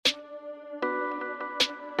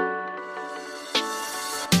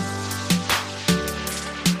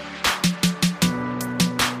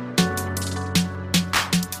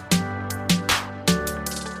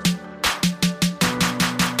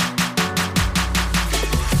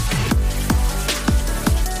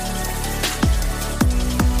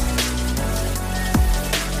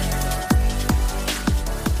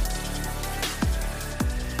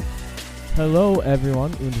Hello,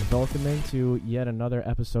 everyone, und welcome to yet another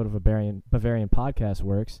episode of Bavarian Podcast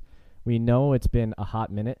Works. We know it's been a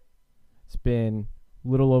hot minute. It's been a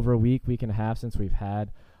little over a week and a half since we've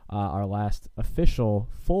had our last official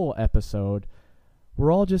full episode.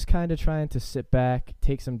 We're all just kind of trying to sit back,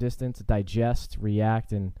 take some distance, digest,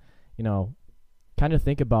 react, and, kind of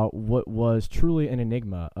think about what was truly an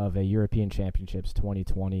enigma of a European Championships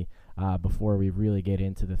 2020 before we really get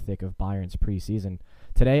into the thick of Bayern's preseason.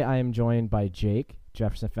 Today, I am joined by Jake,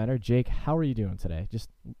 Jefferson Fenner. Jake, how are you doing today? Just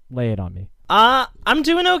lay it on me. I'm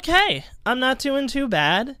doing okay. I'm not doing too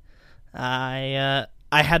bad. I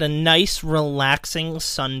had a nice, relaxing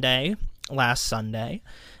Sunday last Sunday.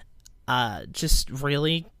 Just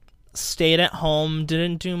really stayed at home,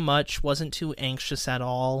 didn't do much, wasn't too anxious at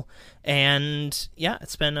all, and yeah,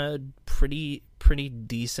 it's been a pretty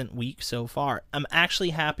decent week so far. I'm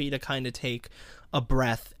actually happy to kind of take a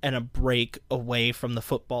breath and a break away from the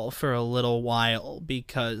football for a little while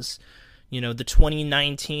because, the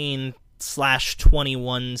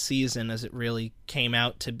 2019/21 season, as it really came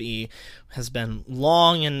out to be, has been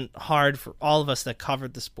long and hard for all of us that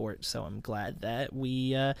covered the sport. So I'm glad that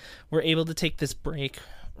we were able to take this break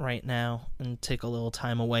right now and take a little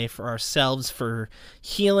time away for ourselves, for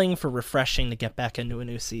healing, for refreshing, to get back into a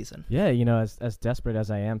new season. Yeah, as desperate as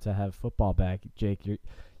I am to have football back, Jake,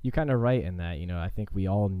 you're kind of right in that. I think we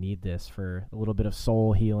all need this for a little bit of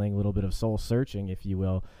soul healing, a little bit of soul searching, if you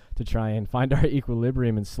will, to try and find our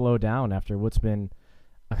equilibrium and slow down after what's been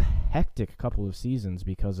a hectic couple of seasons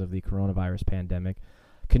because of the coronavirus pandemic,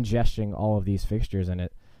 congesting all of these fixtures. And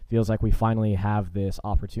it feels like we finally have this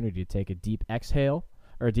opportunity to take a deep inhale,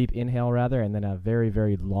 and then a very,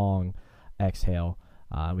 very long exhale.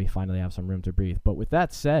 We finally have some room to breathe. But with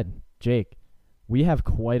that said, Jake, we have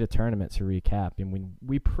quite a tournament to recap, and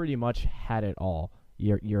we pretty much had it all,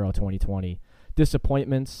 Euro 2020.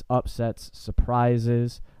 Disappointments, upsets,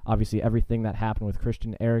 surprises, obviously everything that happened with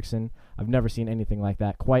Christian Eriksen. I've never seen anything like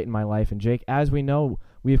that quite in my life. And Jake, as we know,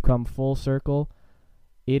 we've come full circle.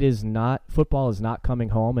 Football is not coming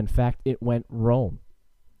home. In fact, it went Rome.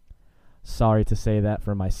 Sorry to say that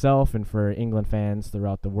for myself and for England fans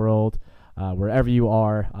throughout the world, wherever you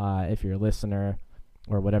are, if you're a listener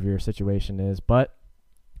or whatever your situation is. But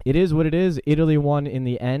it is what it is. Italy won in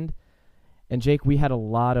the end. And Jake, we had a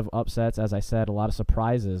lot of upsets, as I said, a lot of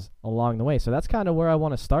surprises along the way. So that's kind of where I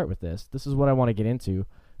want to start with this. This is what I want to get into.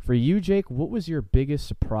 For you, Jake, what was your biggest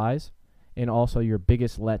surprise and also your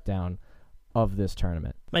biggest letdown of this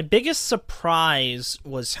tournament? My biggest surprise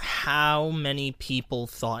was how many people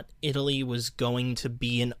thought Italy was going to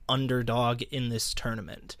be an underdog in this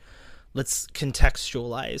tournament. Let's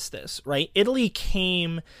contextualize this, right? Italy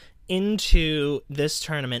came into this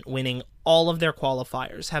tournament winning all of their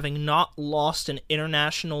qualifiers, having not lost an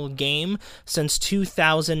international game since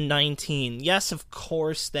 2019. Yes, of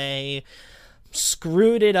course, they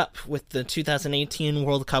screwed it up with the 2018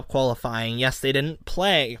 World Cup qualifying. Yes, they didn't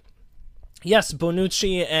play. Yes,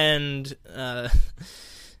 Bonucci and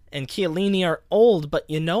Chiellini are old, but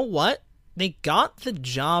you know what? They got the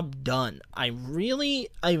job done. I really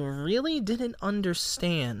didn't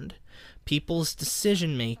understand people's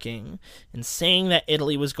decision-making in saying that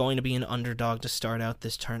Italy was going to be an underdog to start out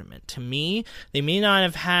this tournament. To me, they may not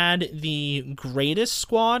have had the greatest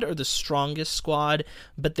squad or the strongest squad,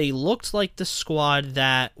 but they looked like the squad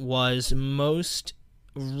that was most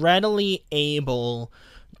readily able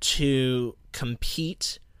to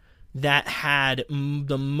compete, that had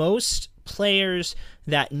the most players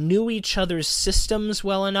that knew each other's systems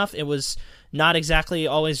well enough. It was not exactly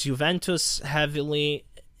always Juventus heavily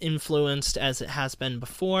influenced as it has been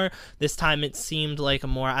before. This time it seemed like a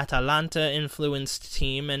more Atalanta-influenced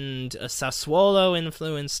team and a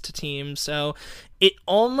Sassuolo-influenced team, so it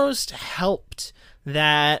almost helped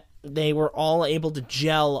that they were all able to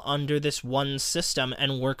gel under this one system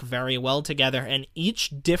and work very well together, and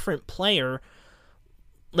each different player,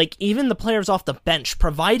 like even the players off the bench,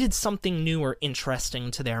 provided something new or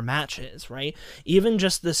interesting to their matches, right? Even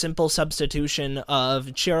just the simple substitution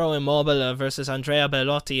of Ciro Immobile versus Andrea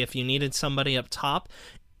Bellotti, if you needed somebody up top,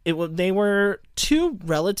 they were two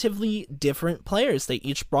relatively different players. They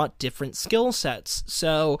each brought different skill sets.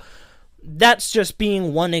 So that's just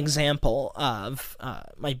being one example of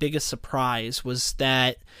my biggest surprise, was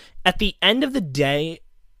that at the end of the day,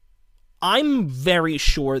 I'm very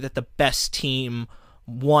sure that the best team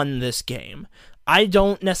won this game. I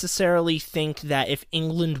don't necessarily think that if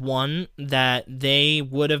England won, that they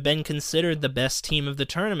would have been considered the best team of the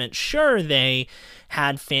tournament. Sure, they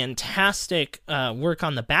had fantastic work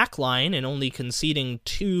on the back line and only conceding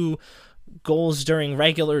 2 goals during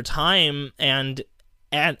regular time, and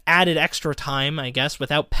added extra time, I guess,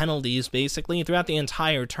 without penalties, basically, throughout the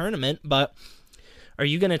entire tournament. But are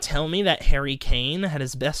you going to tell me that Harry Kane had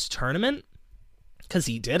his best tournament? Because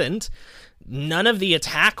he didn't. None of the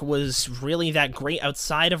attack was really that great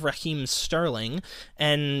outside of Raheem Sterling,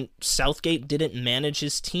 and Southgate didn't manage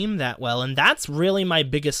his team that well, and that's really my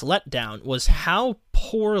biggest letdown, was how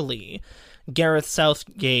poorly Gareth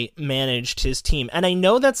Southgate managed his team. And I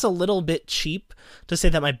know that's a little bit cheap to say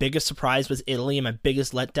that my biggest surprise was Italy and my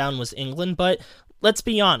biggest letdown was England, but let's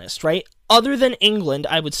be honest, right? Other than England,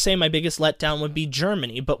 I would say my biggest letdown would be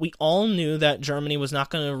Germany, but we all knew that Germany was not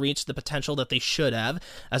going to reach the potential that they should have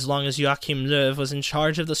as long as Joachim Löw was in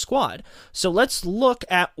charge of the squad. So let's look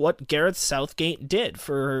at what Gareth Southgate did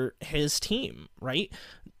for his team, right?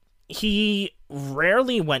 He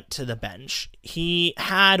rarely went to the bench. He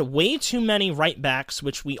had way too many right backs,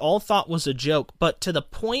 which we all thought was a joke, but to the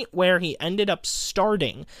point where he ended up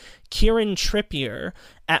starting Kieran Trippier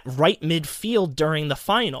at right midfield during the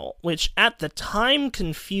final, which at the time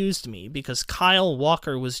confused me because Kyle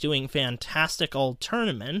Walker was doing fantastic all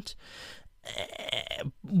tournament.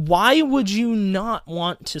 Why would you not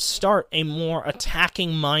want to start a more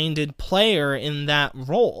attacking-minded player in that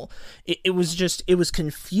role? It was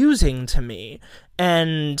confusing to me,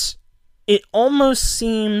 and it almost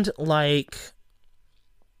seemed like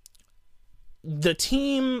the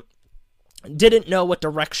team didn't know what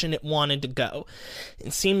direction it wanted to go.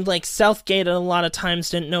 It seemed like Southgate a lot of times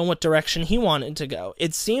didn't know what direction he wanted to go.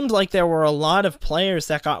 It seemed like there were a lot of players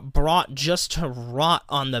that got brought just to rot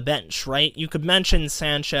on the bench, right? You could mention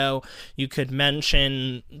Sancho, you could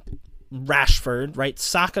mention Rashford, right?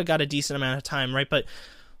 Saka got a decent amount of time, right? But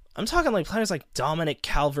I'm talking like players like Dominic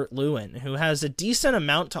Calvert-Lewin, who has a decent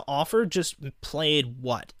amount to offer, just played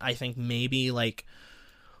what? I think maybe like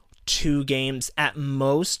 2 games at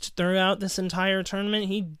most throughout this entire tournament.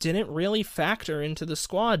 He didn't really factor into the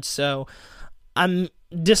squad, so I'm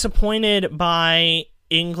disappointed by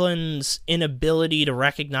England's inability to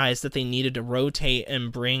recognize that they needed to rotate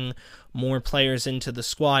and bring more players into the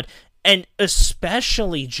squad, and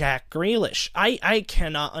especially Jack Grealish. I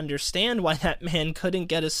cannot understand why that man couldn't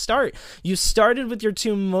get a start. You started with your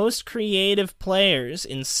 2 most creative players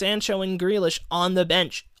in Sancho and Grealish on the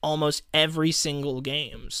bench almost every single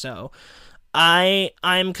game. So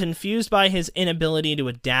I'm confused by his inability to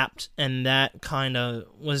adapt, and that kind of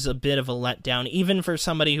was a bit of a letdown, even for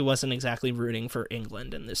somebody who wasn't exactly rooting for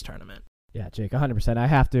England in this tournament. Yeah, Jake, 100%. I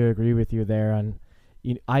have to agree with you there.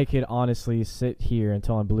 I could honestly sit here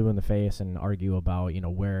until I'm blue in the face and argue about,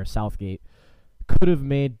 where Southgate could have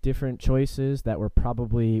made different choices that were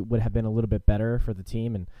probably would have been a little bit better for the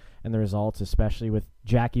team and the results, especially with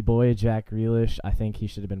Jack Grealish. I think he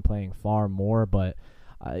should have been playing far more, but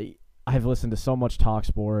I've listened to so much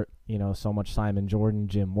TalkSport, so much Simon Jordan,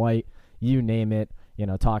 Jim White, you name it,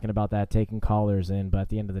 talking about that, taking callers in, but at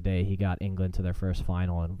the end of the day, he got England to their first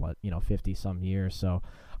final in 50-some years. So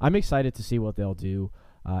I'm excited to see what they'll do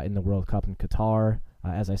in the World Cup in Qatar.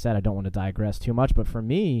 As I said, I don't want to digress too much, but for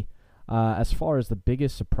me, as far as the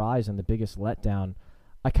biggest surprise and the biggest letdown,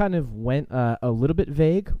 I kind of went a little bit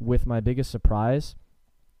vague with my biggest surprise.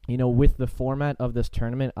 With the format of this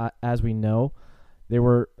tournament, as we know, there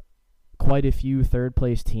were quite a few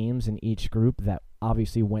third-place teams in each group that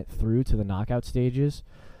obviously went through to the knockout stages,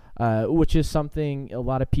 which is something a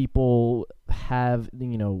lot of people have,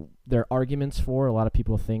 their arguments for. A lot of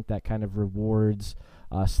people think that kind of rewards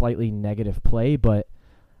slightly negative play, but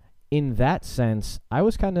in that sense, I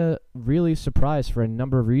was kind of really surprised for a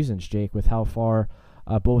number of reasons, Jake, with how far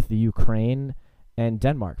both the Ukraine and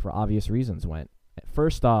Denmark, for obvious reasons, went.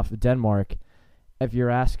 First off, Denmark, if you're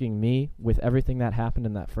asking me, with everything that happened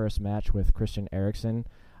in that first match with Christian Eriksen,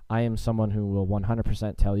 I am someone who will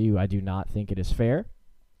 100% tell you I do not think it is fair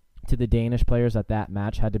to the Danish players that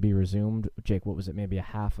match had to be resumed. Jake, what was it, maybe a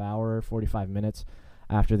half hour, 45 minutes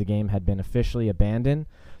after the game had been officially abandoned?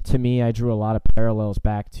 To me, I drew a lot of parallels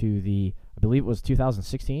back to the, I believe it was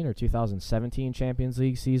 2016 or 2017 Champions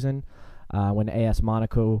League season, when AS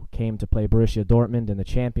Monaco came to play Borussia Dortmund in the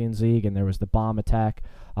Champions League, and there was the bomb attack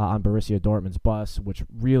on Borussia Dortmund's bus, which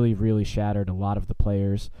really, really shattered a lot of the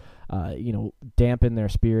players, dampened their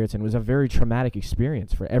spirits, and it was a very traumatic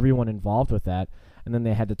experience for everyone involved with that. And then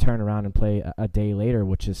they had to turn around and play a day later,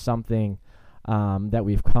 which is something that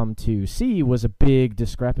we've come to see was a big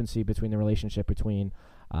discrepancy between the relationship between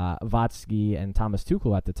Watzke and Thomas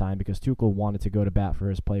Tuchel at the time, because Tuchel wanted to go to bat for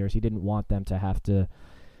his players. He didn't want them to have to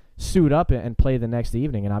suit up and play the next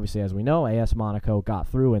evening. And obviously, as we know, AS Monaco got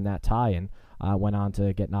through in that tie and went on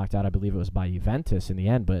to get knocked out. I believe it was by Juventus in the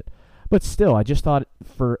end. But still, I just thought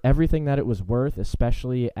for everything that it was worth,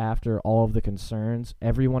 especially after all of the concerns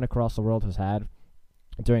everyone across the world has had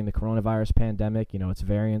during the coronavirus pandemic. It's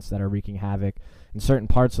variants that are wreaking havoc in certain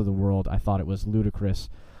parts of the world. I thought it was ludicrous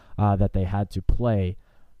that they had to play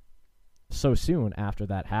so soon after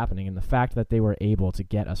that happening. And the fact that they were able to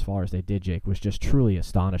get as far as they did, Jake, was just truly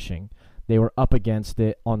astonishing. They were up against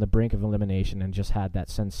it on the brink of elimination and just had that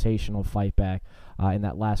sensational fight back in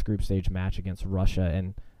that last group stage match against Russia.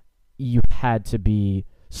 And you had to be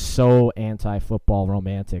so anti-football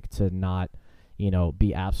romantic to not,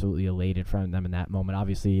 be absolutely elated from them in that moment.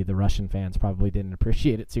 Obviously, the Russian fans probably didn't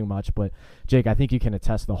appreciate it too much, but Jake, I think you can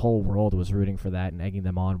attest the whole world was rooting for that and egging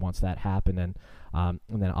them on once that happened. And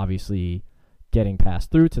then obviously getting passed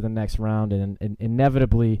through to the next round and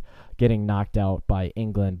inevitably getting knocked out by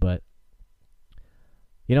England. But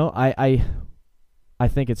I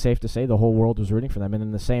think it's safe to say the whole world was rooting for them. And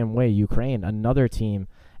in the same way, Ukraine, another team,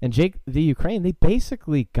 and Jake, the Ukraine, they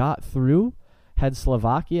basically got through. Had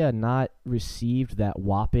Slovakia not received that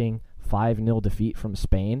whopping 5-0 defeat from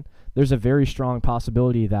Spain, there's a very strong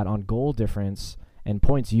possibility that on goal difference and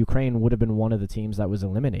points, Ukraine would have been one of the teams that was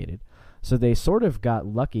eliminated. So they sort of got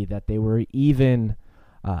lucky that they were even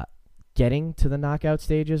getting to the knockout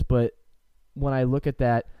stages. But when I look at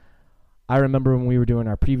that, I remember when we were doing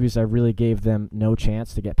our previews, I really gave them no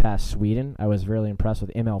chance to get past Sweden. I was really impressed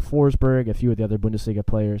with Emil Forsberg, a few of the other Bundesliga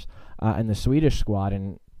players, and the Swedish squad.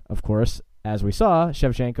 And, of course, as we saw,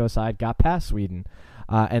 Shevchenko's side got past Sweden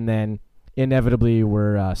and then inevitably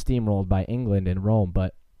were steamrolled by England in Rome.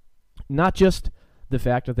 But not just the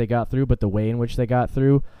fact that they got through, but the way in which they got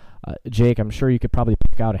through. Jake, I'm sure you could probably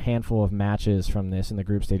pick out a handful of matches from this in the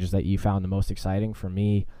group stages that you found the most exciting. For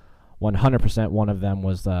me, 100% one of them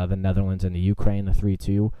was the Netherlands and the Ukraine, the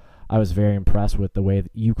 3-2. I was very impressed with the way that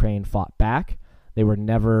Ukraine fought back. They were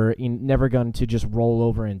never going to just roll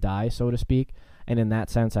over and die, so to speak. And in that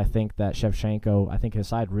sense, I think that Shevchenko, I think his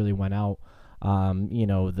side really went out,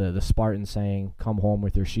 the Spartans saying, come home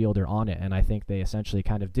with your shield or on it. And I think they essentially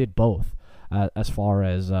kind of did both as far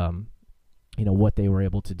as, what they were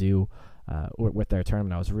able to do with their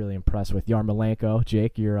tournament. I was really impressed with Yarmolenko,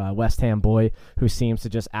 Jake, your West Ham boy, who seems to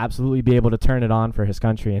just absolutely be able to turn it on for his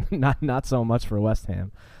country and not so much for West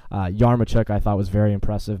Ham. Yarmolenko, I thought, was very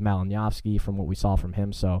impressive. Malinowski, from what we saw from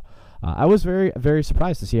him. So I was very, very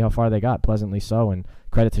surprised to see how far they got, pleasantly so, and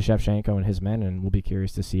credit to Shevchenko and his men, and we'll be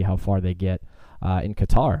curious to see how far they get in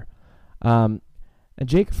Qatar. And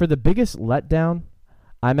Jake, for the biggest letdown,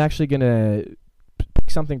 I'm actually going to pick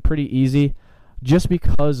something pretty easy just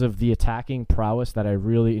because of the attacking prowess that I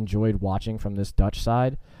really enjoyed watching from this Dutch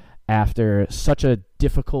side after such a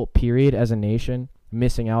difficult period as a nation,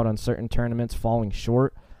 missing out on certain tournaments, falling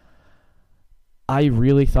short. I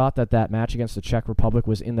really thought that match against the Czech Republic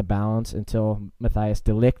was in the balance until Matthijs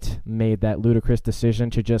de Ligt made that ludicrous decision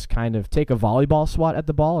to just kind of take a volleyball swat at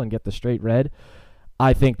the ball and get the straight red.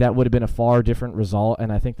 I think that would have been a far different result,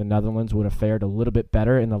 and I think the Netherlands would have fared a little bit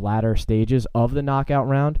better in the latter stages of the knockout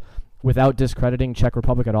round without discrediting Czech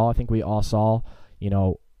Republic at all. I think we all saw,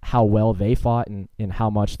 how well they fought and how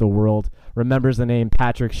much the world remembers the name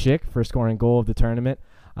Patrick Schick for scoring goal of the tournament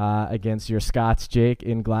against your Scots, Jake,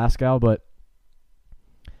 in Glasgow. But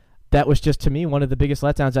that was just, to me, one of the biggest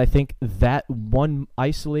letdowns. I think that one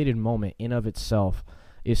isolated moment in of itself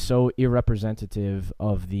is so irrepresentative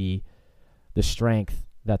of the strength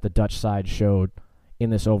that the Dutch side showed in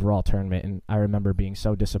this overall tournament. And I remember being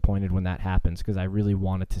so disappointed when that happens because I really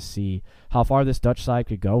wanted to see how far this Dutch side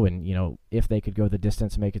could go and, if they could go the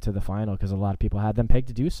distance and make it to the final, because a lot of people had them pegged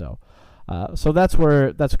to do so. So that's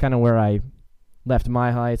kind of where I left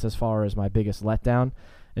my highlights as far as my biggest letdown.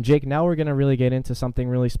 And Jake, now we're going to really get into something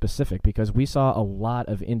really specific because we saw a lot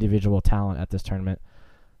of individual talent at this tournament.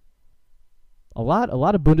 A lot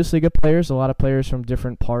of Bundesliga players, a lot of players from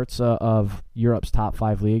different parts of Europe's top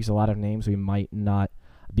 5 leagues, a lot of names we might not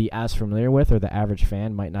be as familiar with or the average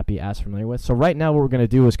fan might not be as familiar with. So right now what we're going to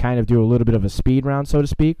do is kind of do a little bit of a speed round, so to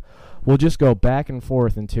speak. We'll just go back and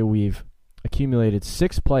forth until we've accumulated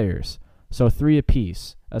 6 players, so 3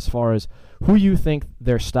 apiece, as far as who you think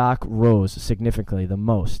their stock rose significantly the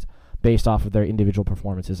most based off of their individual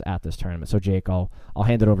performances at this tournament. So Jake, I'll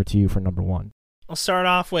hand it over to you for number 1. I'll start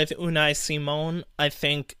off with Unai Simon. I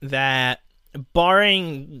think that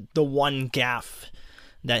barring the one gaffe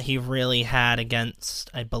that he really had against,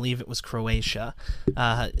 I believe it was Croatia,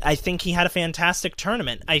 I think he had a fantastic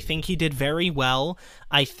tournament. I think he did very well.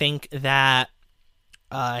 I think that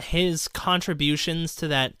his contributions to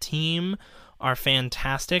that team are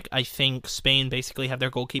fantastic. I think Spain basically have their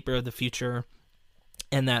goalkeeper of the future,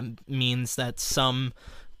 and that means that some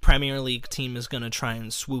Premier League team is going to try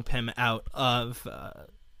and swoop him out of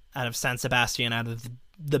San Sebastian, out of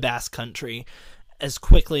the Basque Country, as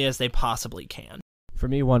quickly as they possibly can. For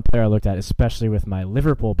me, one player I looked at, especially with my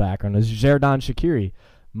Liverpool background, is Xherdan Shaqiri.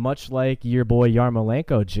 Much like your boy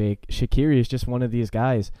Yarmolenko, Jake, Shaqiri is just one of these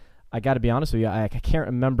guys. I got to be honest with you, I can't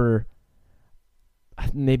remember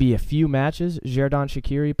maybe a few matches Xherdan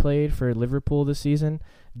Shaqiri played for Liverpool this season.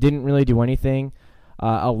 Didn't really do anything.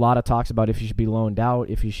 A lot of talks about if he should be loaned out,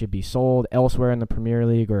 if he should be sold elsewhere in the Premier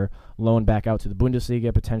League or loaned back out to the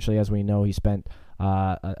Bundesliga, potentially. As we know, he spent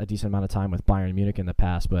a decent amount of time with Bayern Munich in the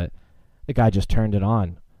past, but the guy just turned it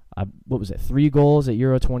on. What was it, 3 goals at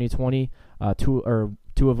Euro 2020,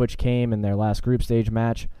 two of which came in their last group stage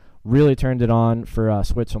match. Really turned it on for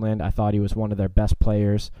Switzerland. I thought he was one of their best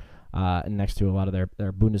players, next to a lot of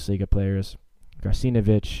their Bundesliga players.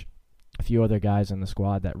 Garsinovic, a few other guys in the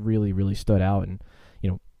squad that really, really stood out. And,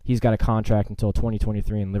 he's got a contract until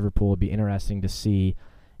 2023 in Liverpool. It'll be interesting to see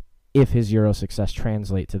if his Euro success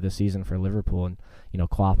translate to this season for Liverpool. And,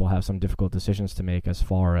 Klopp will have some difficult decisions to make as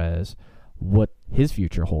far as what his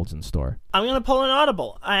future holds in store. I'm going to pull an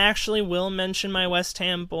audible. I actually will mention my West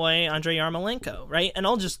Ham boy, Andrei Yarmolenko, right? And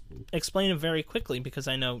I'll just explain it very quickly because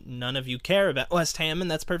I know none of you care about West Ham, and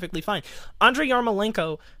that's perfectly fine. Andrei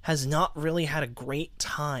Yarmolenko has not really had a great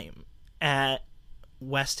time at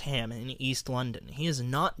West Ham in East London. He has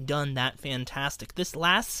not done that fantastic. This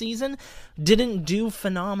last season didn't do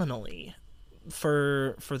phenomenally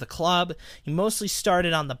for the club. He mostly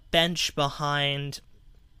started on the bench behind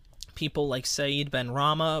people like Said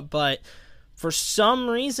Benrahma, but for some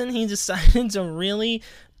reason he decided to really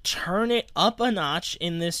turn it up a notch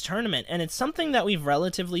in this tournament. And it's something that we've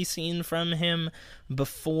relatively seen from him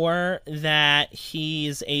before, that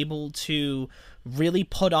he's able to really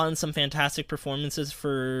put on some fantastic performances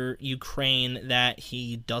for Ukraine that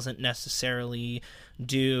he doesn't necessarily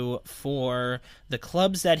do for the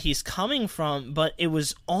clubs that he's coming from. But it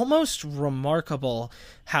was almost remarkable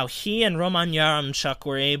how he and Roman Yaremchuk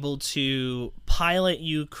were able to pilot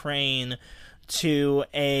Ukraine to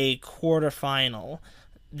a quarterfinal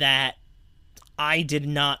that I did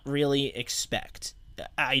not really expect.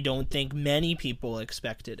 I don't think many people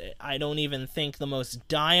expected it. I don't even think the most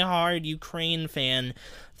diehard Ukraine fan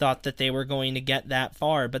thought that they were going to get that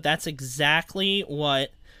far, but that's exactly what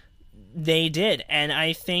they did. And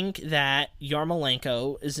I think that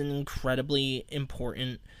Yarmolenko is an incredibly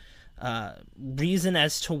important reason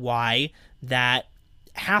as to why that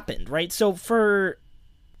happened, right? So for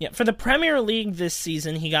the Premier League this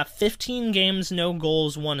season, he got 15 games, no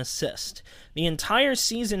goals, 1 assist. The entire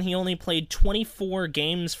season, he only played 24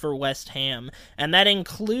 games for West Ham, and that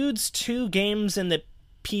includes 2 games in the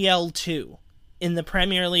PL2, in the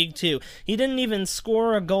Premier League 2. He didn't even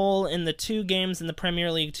score a goal in the 2 games in the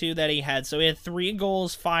Premier League 2 that he had, so he had 3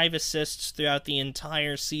 goals, 5 assists throughout the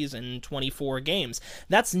entire season, 24 games.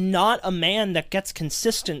 That's not a man that gets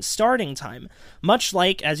consistent starting time. Much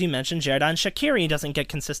like, as you mentioned, Xherdan Shaqiri doesn't get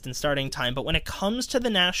consistent starting time, but when it comes to the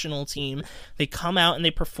national team, they come out and they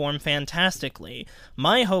perform fantastically.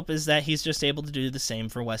 My hope is that he's just able to do the same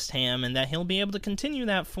for West Ham, and that he'll be able to continue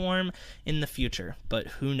that form in the future, but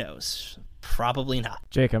who knows? Probably not.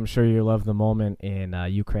 Jake, I'm sure you love the moment in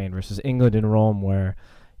Ukraine versus England in Rome where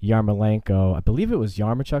Yarmolenko, I believe it was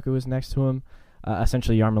Yaremchuk who was next to him,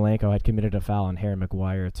 essentially Yarmolenko had committed a foul on Harry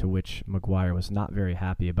Maguire, to which Maguire was not very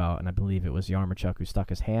happy about, and I believe it was Yaremchuk who stuck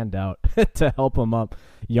his hand out to help him up.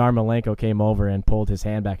 Yarmolenko came over and pulled his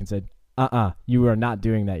hand back and said, you are not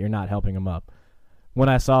doing that. You're not helping him up. When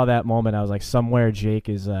I saw that moment, I was like, somewhere Jake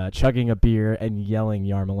is chugging a beer and yelling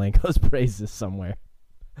Yarmolenko's praises somewhere.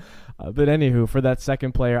 But anywho, for that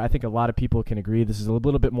second player, I think a lot of people can agree this is a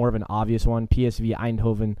little bit more of an obvious one. PSV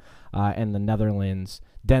Eindhoven and the Netherlands,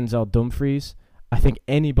 Denzel Dumfries. I think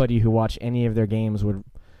anybody who watched any of their games would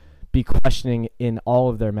be questioning in all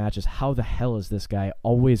of their matches, how the hell is this guy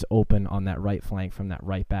always open on that right flank from that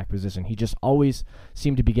right back position? He just always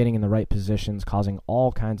seemed to be getting in the right positions, causing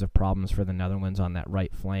all kinds of problems for the Netherlands on that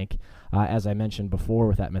right flank. As I mentioned before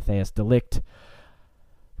with that Matthijs de Ligt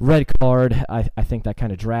red card, I think that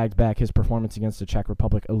kind of dragged back his performance against the Czech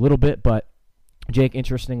Republic a little bit. But Jake,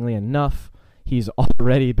 interestingly enough, he's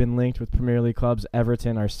already been linked with Premier League clubs.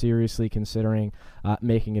 Everton are seriously considering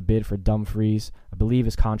making a bid for Dumfries. I believe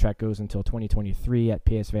his contract goes until 2023 at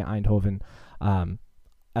PSV Eindhoven.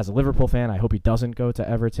 As a Liverpool fan, I hope he doesn't go to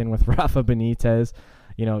Everton with Rafa Benitez.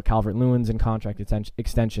 Calvert-Lewin's in contract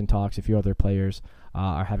extension talks. A few other players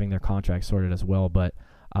are having their contracts sorted as well. But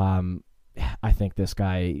I think this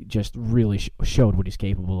guy just really showed what he's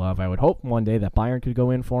capable of. I would hope one day that Bayern could go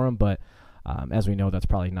in for him, but as we know, that's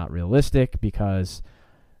probably not realistic because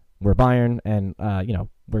we're Bayern and,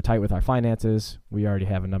 we're tight with our finances. We already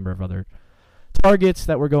have a number of other targets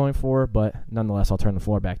that we're going for, but nonetheless, I'll turn the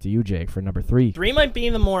floor back to you, Jake, for number 3. 3 might be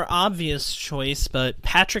the more obvious choice, but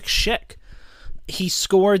Patrick Schick. He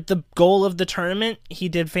scored the goal of the tournament. He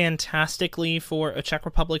did fantastically for a Czech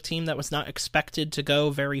Republic team that was not expected to go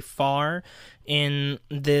very far in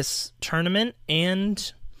this tournament,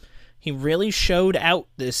 and he really showed out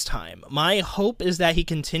this time. My hope is that he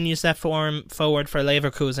continues that form forward for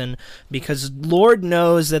Leverkusen, because Lord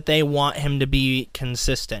knows that they want him to be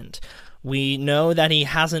consistent. We know that he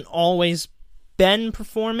hasn't always been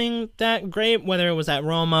performing that great, whether it was at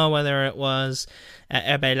Roma, whether it was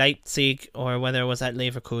at RB Leipzig, or whether it was at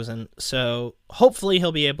Leverkusen. So hopefully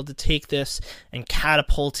he'll be able to take this and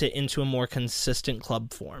catapult it into a more consistent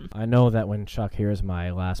club form. I know that when Chuck hears my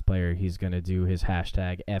last player, he's going to do his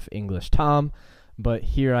hashtag #EnglisTom, but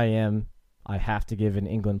here I am. I have to give an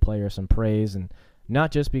England player some praise, and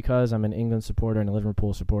not just because I'm an England supporter and a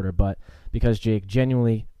Liverpool supporter, but because, Jake,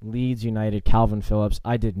 genuinely, Leeds United, Calvin Phillips,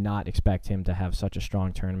 I did not expect him to have such a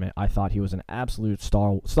strong tournament. I thought he was an absolute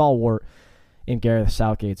stalwart in Gareth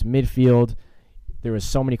Southgate's midfield. There was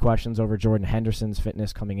so many questions over Jordan Henderson's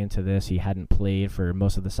fitness coming into this. He hadn't played for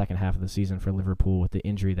most of the second half of the season for Liverpool with the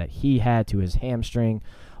injury that he had to his hamstring.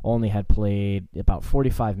 Only had played about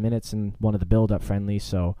 45 minutes in one of the build-up friendlies,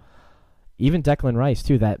 so even Declan Rice,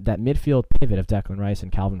 too, that midfield pivot of Declan Rice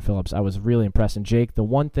and Calvin Phillips, I was really impressed. And Jake, the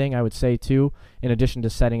one thing I would say, too, in addition to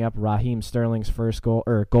setting up Raheem Sterling's first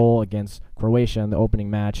goal against Croatia in the opening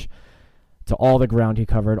match, to all the ground he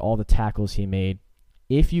covered, all the tackles he made,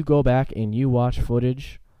 if you go back and you watch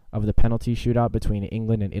footage of the penalty shootout between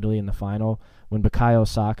England and Italy in the final, when Bukayo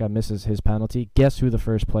Saka misses his penalty, guess who the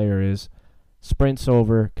first player is? Sprints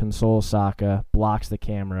over, consoles Saka, blocks the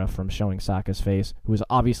camera from showing Saka's face, who was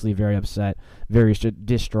obviously very upset, very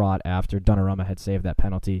distraught after Donnarumma had saved that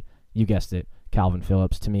penalty. You guessed it, Calvin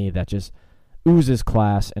Phillips. To me, that just oozes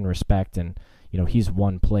class and respect, and he's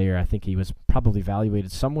one player. I think he was probably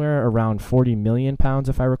valuated somewhere around £40 million,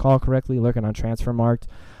 if I recall correctly, looking on Transfermarkt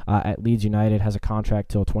at Leeds United, has a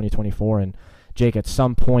contract till 2024, and Jake, at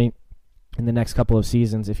some point in the next couple of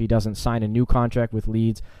seasons, if he doesn't sign a new contract with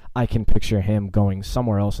Leeds, I can picture him going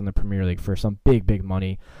somewhere else in the Premier League for some big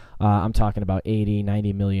money. I'm talking about 80,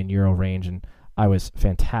 90 million euro range, and I was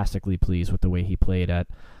fantastically pleased with the way he played at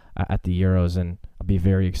the Euros, and I'll be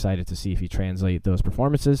very excited to see if he translate those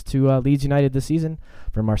performances to Leeds United this season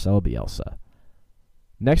for Marcelo Bielsa.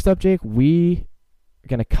 Next up, Jake, we are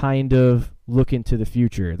going to kind of look into the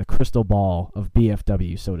future, the crystal ball of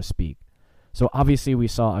BFW, so to speak. So obviously we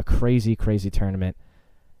saw a crazy tournament.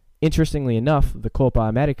 Interestingly enough, the Copa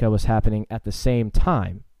America was happening at the same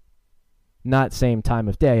time. Not same time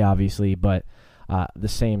of day, obviously, but the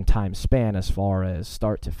same time span as far as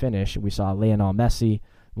start to finish. We saw Lionel Messi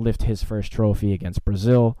lift his first trophy against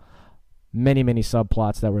Brazil. Many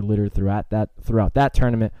subplots that were littered throughout that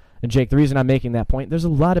tournament. And Jake, the reason I'm making that point, there's a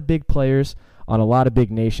lot of big players on a lot of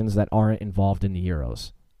big nations that aren't involved in the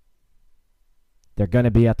Euros. They're going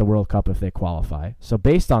to be at the World Cup if they qualify. So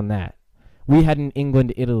based on that, we had an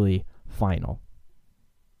England-Italy final.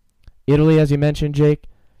 Italy, as you mentioned, Jake,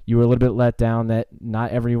 you were a little bit let down that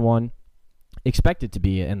not everyone expected to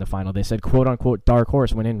be in the final. They said, quote-unquote, dark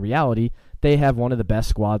horse, when in reality, they have one of the best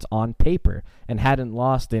squads on paper and hadn't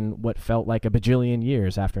lost in what felt like a bajillion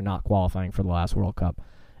years after not qualifying for the last World Cup.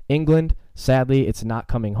 England, sadly, it's not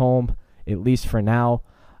coming home, at least for now.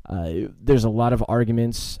 There's a lot of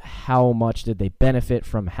arguments. How much did they benefit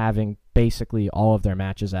from having basically all of their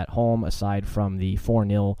matches at home, aside from the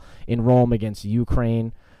 4-0 in Rome against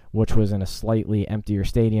Ukraine, which was in a slightly emptier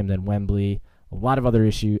stadium than Wembley. A lot of other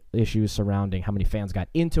issues surrounding how many fans got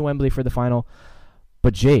into Wembley for the final.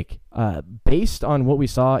 But Jake, based on what we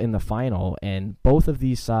saw in the final and both of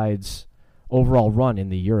these sides' overall run in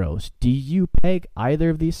the Euros, do you peg either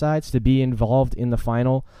of these sides to be involved in the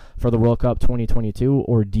final for the World Cup 2022,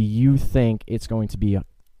 or do you think it's going to be an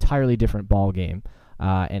entirely different ball game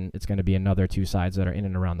and it's going to be another two sides that are in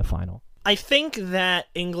and around the final? I think that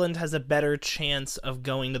England has a better chance of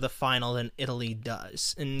going to the final than Italy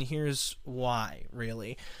does, and here's why,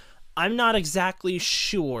 really. I'm not exactly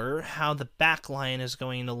sure how the back line is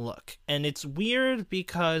going to look, and it's weird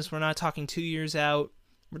because we're not talking 2 years out,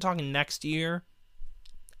 we're talking next year,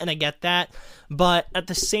 and I get that, but at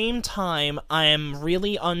the same time, I am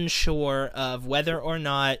really unsure of whether or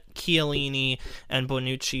not Chiellini and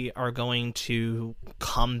Bonucci are going to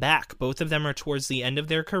come back. Both of them are towards the end of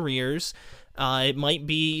their careers. It might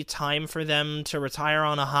be time for them to retire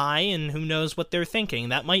on a high, and who knows what they're thinking.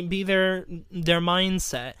 That might be their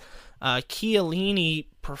mindset. Chiellini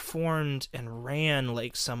performed and ran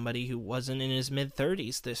like somebody who wasn't in his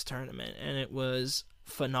mid-30s this tournament, and it was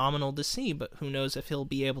phenomenal to see, but who knows if he'll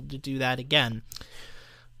be able to do that again.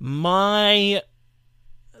 My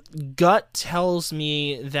gut tells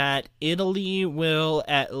me that Italy will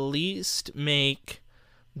at least make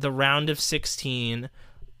the round of 16.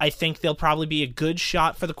 I think they'll probably be a good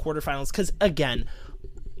shot for the quarterfinals because, again,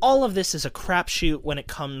 all of this is a crapshoot when it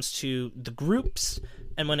comes to the groups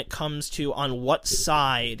and when it comes to on what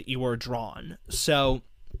side you are drawn. So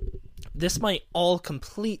this might all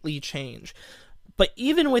completely change. But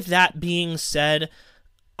even with that being said,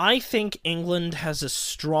 I think England has a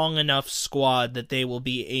strong enough squad that they will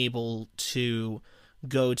be able to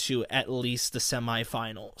go to at least the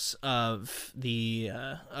semifinals of the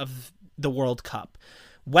World Cup.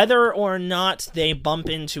 Whether or not they bump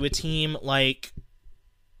into a team like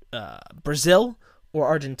Brazil or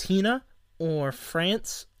Argentina or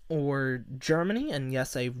France or Germany, and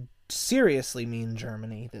yes, I seriously mean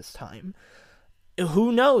Germany this time,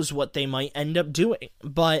 who knows what they might end up doing,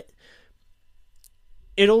 but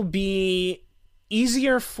it'll be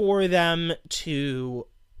easier for them to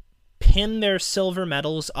pin their silver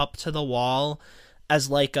medals up to the wall as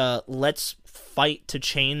like a let's fight to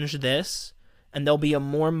change this, and they'll be a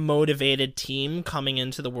more motivated team coming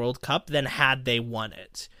into the World Cup than had they won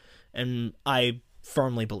it. And I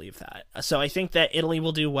firmly believe that. So I think that Italy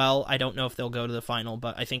will do well. I don't know if they'll go to the final,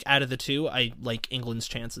 but I think out of the two, I like England's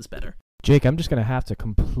chances better. Jake, I'm just going to have to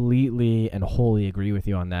completely and wholly agree with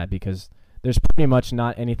you on that because there's pretty much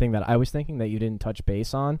not anything that I was thinking that you didn't touch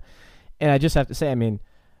base on. And I just have to say, I mean,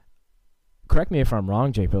 correct me if I'm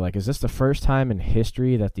wrong, Jake, but like, is this the first time in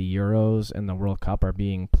history that the Euros and the World Cup are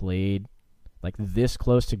being played like this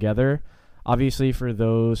close together? Obviously, for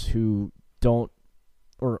those who don't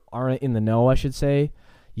or aren't in the know, I should say,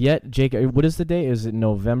 yet, Jake, what is the date? Is it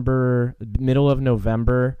November, middle of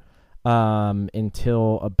November,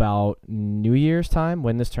 until about New Year's time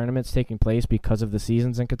when this tournament's taking place because of the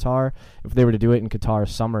seasons in Qatar? If they were to do it in Qatar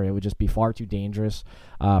summer, it would just be far too dangerous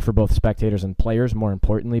for both spectators and players, more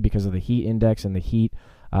importantly, because of the heat index and the heat,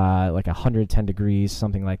 like 110 degrees,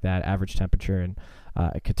 something like that, average temperature in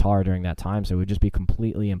Qatar during that time. So it would just be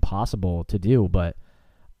completely impossible to do. But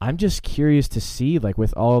I'm just curious to see, like,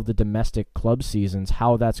 with all of the domestic club seasons,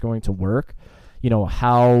 how that's going to work. You know,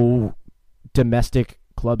 how domestic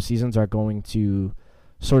club seasons are going to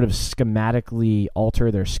sort of schematically alter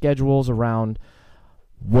their schedules around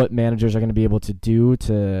what managers are going to be able to do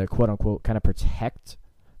to, quote-unquote, kind of protect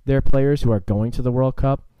their players who are going to the World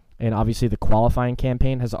Cup. And obviously the qualifying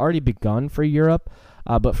campaign has already begun for Europe,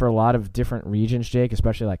 but for a lot of different regions, Jake,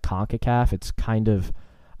 especially like CONCACAF, it's kind of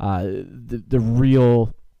the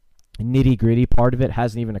real nitty-gritty part of it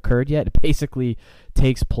hasn't even occurred yet. It basically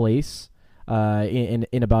takes place in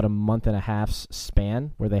about a month and a half's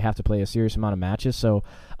span where they have to play a serious amount of matches. So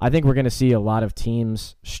I think we're going to see a lot of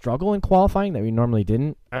teams struggle in qualifying that we normally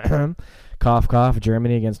didn't. Cough, cough,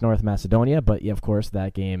 Germany against North Macedonia. But, yeah, of course,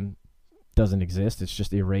 that game doesn't exist. It's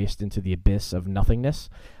just erased into the abyss of nothingness.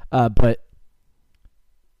 But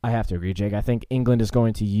I have to agree, Jake. I think England is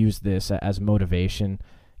going to use this as motivation.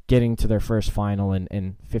 Getting to their first final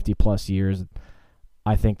in 50-plus years,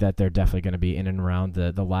 I think that they're definitely going to be in and around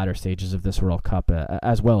the latter stages of this World Cup,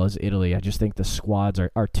 as well as Italy. I just think the squads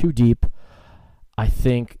are too deep. I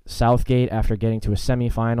think Southgate, after getting to a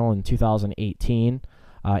semifinal in 2018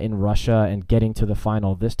 in Russia and getting to the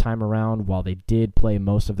final this time around, while they did play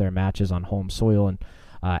most of their matches on home soil and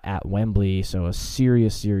at Wembley, so a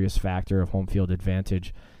serious factor of home field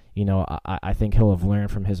advantage, you know, I think he'll have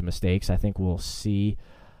learned from his mistakes. I think we'll see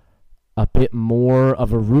a bit more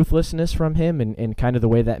of a ruthlessness from him and kind of the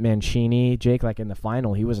way that Mancini, Jake, like in the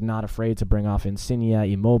final, he was not afraid to bring off Insigne,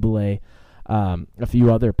 Immobile, a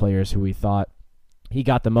few other players who we thought he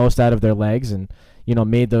got the most out of their legs and, you know,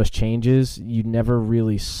 made those changes. You never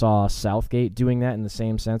really saw Southgate doing that in the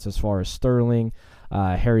same sense as far as Sterling,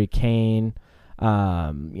 Harry Kane,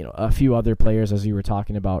 you know, a few other players as you were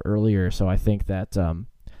talking about earlier. So I think that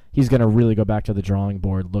he's going to really go back to the drawing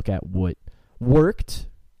board, look at what worked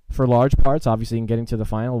for large parts, obviously in getting to the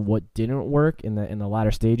final. What didn't work in the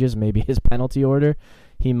latter stages, maybe his penalty order,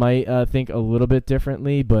 he might think a little bit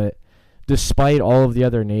differently. But despite all of the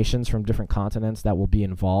other nations from different continents that will be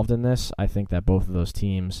involved in this, I think that both of those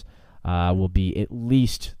teams will be at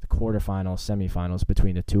least the quarterfinals, semifinals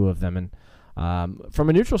between the two of them. And from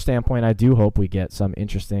a neutral standpoint, I do hope we get some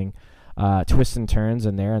interesting twists and turns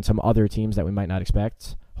in there and some other teams that we might not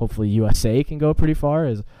expect. Hopefully USA can go pretty far,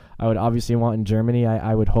 as I would obviously want in Germany.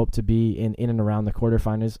 I would hope to be in and around the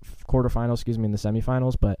quarterfinals, in the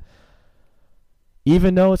semifinals. But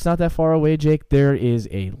even though it's not that far away, Jake, there is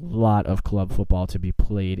a lot of club football to be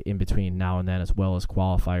played in between now and then, as well as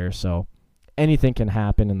qualifiers. So anything can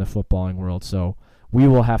happen in the footballing world. So we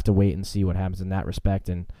will have to wait and see what happens in that respect.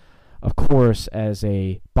 And of course, as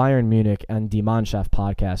a Bayern Munich and Die Mannschaft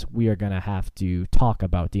podcast, we are going to have to talk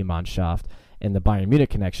about Die Mannschaft and the Bayern Munich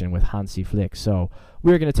connection with Hansi Flick. So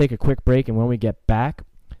we're going to take a quick break, and when we get back,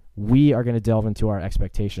 we are going to delve into our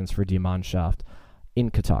expectations for Die Mannschaft in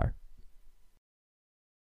Qatar.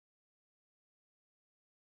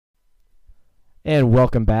 And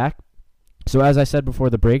welcome back. So as I said before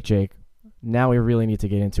the break, Jake, now we really need to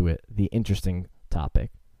get into it, the interesting topic.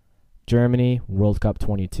 Germany, World Cup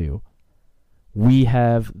 22. We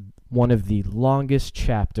have one of the longest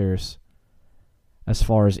chapters as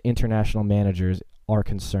far as international managers are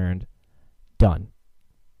concerned done.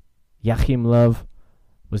 Joachim Löw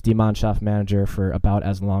was Die Mannschaft manager for about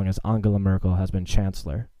as long as Angela Merkel has been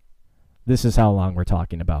chancellor. This is how long we're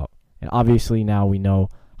talking about. And obviously now we know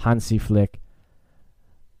Hansi Flick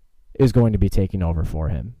is going to be taking over for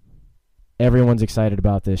him. Everyone's excited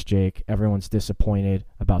about this, Jake. Everyone's disappointed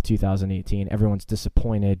about 2018. Everyone's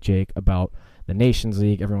disappointed, Jake, about the Nations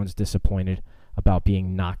League. Everyone's disappointed about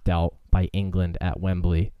being knocked out by England at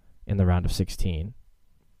Wembley in the round of 16.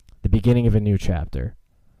 The beginning of a new chapter.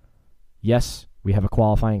 Yes, we have a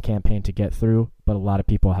qualifying campaign to get through, but a lot of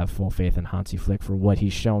people have full faith in Hansi Flick for what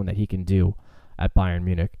he's shown that he can do at Bayern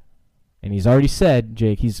Munich. And he's already said,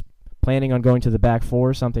 Jake, he's planning on going to the back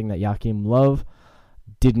four, something that Joachim Löw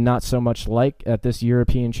did not so much like at this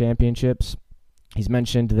European Championships. He's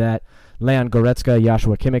mentioned that Leon Goretzka,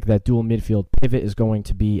 Joshua Kimmich, that dual midfield pivot is going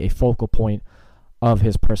to be a focal point of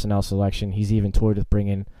his personnel selection. He's even toyed with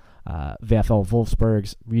bringing VfL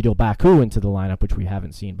Wolfsburg's Riedel Baku into the lineup, which we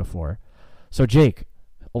haven't seen before. So, Jake,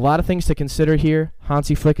 a lot of things to consider here.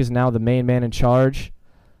 Hansi Flick is now the main man in charge.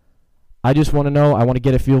 I just want to know, I want to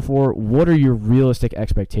get a feel for, what are your realistic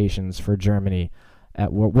expectations for Germany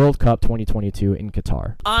at World Cup 2022 in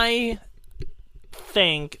Qatar? I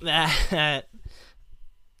think that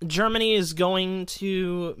Germany is going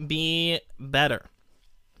to be better.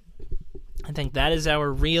 I think that is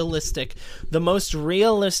the most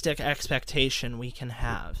realistic expectation we can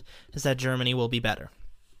have, is that Germany will be better.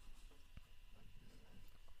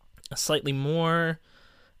 A slightly more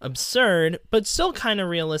absurd, but still kind of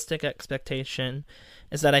realistic expectation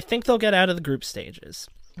is that I think they'll get out of the group stages.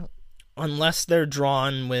 Unless they're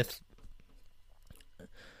drawn with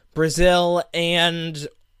Brazil and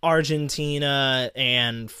Argentina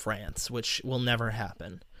and France, which will never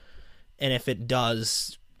happen. And if it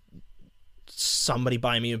does, somebody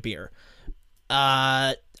buy me a beer.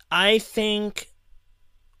 I think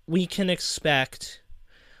we can expect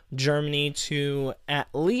Germany to at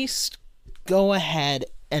least go ahead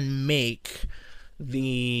and make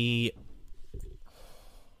the,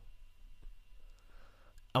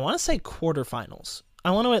 I want to say quarterfinals.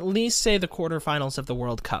 I want to at least say the quarterfinals of the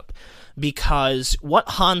World Cup, because what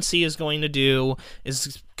Hansi is going to do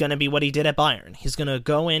is going to be what he did at Bayern. He's going to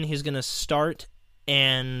go in, he's going to start,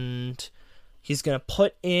 and he's going to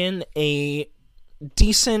put in a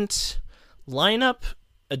decent lineup,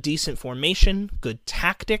 a decent formation, good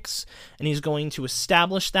tactics, and he's going to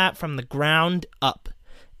establish that from the ground up.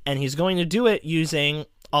 And he's going to do it using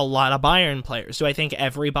a lot of Bayern players. Do I think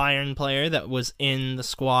every Bayern player that was in the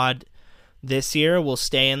squad this year will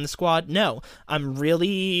stay in the squad? No. I'm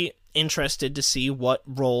really interested to see what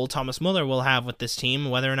role Thomas Müller will have with this team,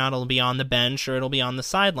 whether or not it'll be on the bench or it'll be on the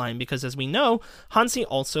sideline, because as we know, Hansi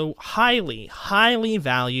also highly, highly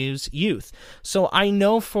values youth. So I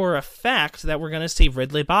know for a fact that we're going to see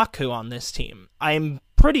Ridley Baku on this team. I'm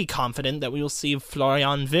pretty confident that we will see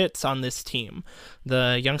Florian Wirtz on this team,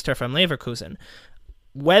 the youngster from Leverkusen.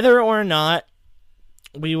 Whether or not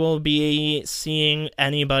we will be seeing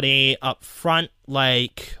anybody up front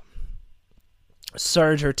like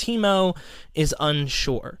Serge or Timo is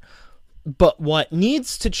unsure. But what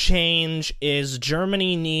needs to change is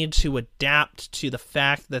Germany need to adapt to the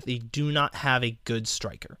fact that they do not have a good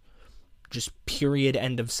striker. Just period,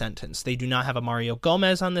 end of sentence. They do not have a Mario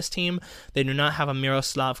Gomez on this team. They do not have a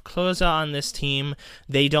Miroslav Klose on this team.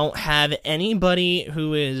 They don't have anybody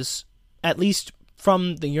who is, at least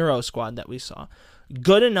from the Euro squad that we saw,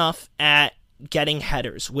 good enough at getting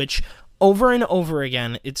headers, which over and over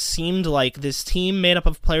again, it seemed like this team made up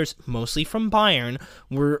of players mostly from Bayern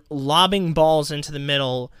were lobbing balls into the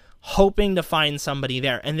middle, hoping to find somebody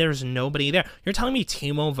there, and there's nobody there. You're telling me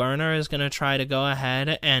Timo Werner is going to try to go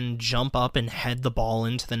ahead and jump up and head the ball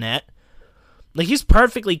into the net? Like, he's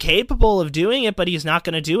perfectly capable of doing it, but he's not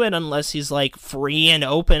going to do it unless he's, like, free and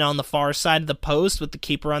open on the far side of the post with the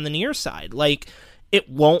keeper on the near side. Like, it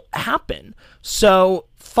won't happen. So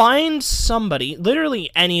find somebody, literally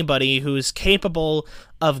anybody, who is capable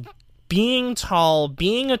of being tall,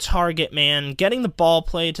 being a target man, getting the ball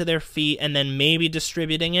played to their feet, and then maybe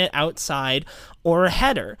distributing it outside or a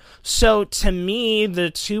header. So to me, the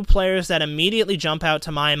two players that immediately jump out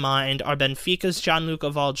to my mind are Benfica's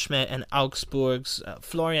Gianluca Waldschmidt and Augsburg's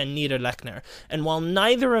Florian Niederlechner. And while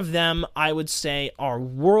neither of them, I would say, are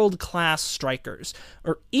world-class strikers,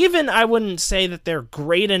 or even I wouldn't say that they're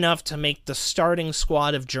great enough to make the starting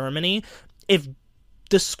squad of Germany, if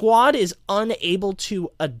the squad is unable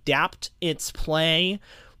to adapt its play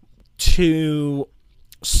to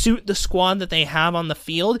suit the squad that they have on the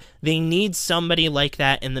field, they need somebody like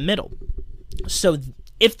that in the middle. So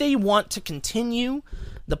if they want to continue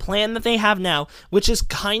the plan that they have now, which is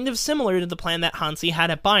kind of similar to the plan that Hansi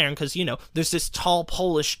had at Bayern, because, there's this tall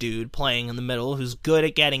Polish dude playing in the middle who's good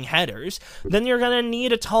at getting headers, then you're going to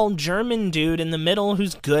need a tall German dude in the middle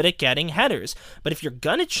who's good at getting headers. But if you're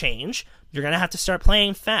going to change, you're going to have to start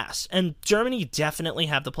playing fast. And Germany definitely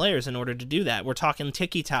have the players in order to do that. We're talking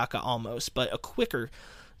tiki-taka almost, but a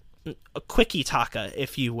quickie-taka,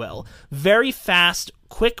 if you will. Very fast,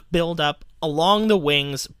 quick build-up along the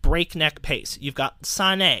wings, breakneck pace. You've got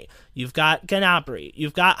Sané, you've got Gnabry,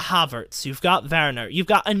 you've got Havertz, you've got Werner. You've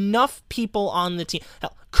got enough people on the team.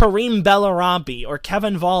 Hell, Karim Bellarabi or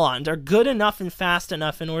Kevin Volland are good enough and fast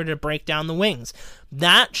enough in order to break down the wings.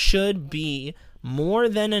 That should be more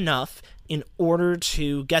than enough in order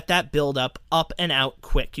to get that build-up up and out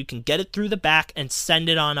quick. You can get it through the back and send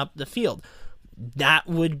it on up the field. That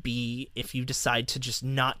would be if you decide to just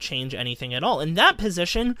not change anything at all. In that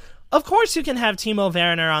position, of course you can have Timo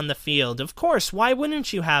Werner on the field. Of course, why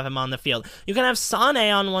wouldn't you have him on the field? You can have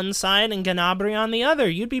Sané on one side and Gnabry on the other.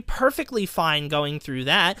 You'd be perfectly fine going through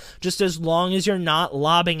that, just as long as you're not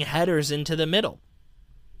lobbing headers into the middle.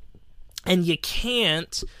 And you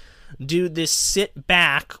can't do this sit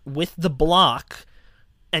back with the block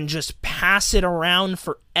and just pass it around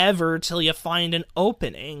forever till you find an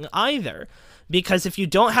opening either. Because if you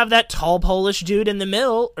don't have that tall Polish dude in the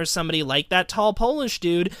middle, or somebody like that tall Polish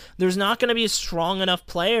dude, there's not going to be a strong enough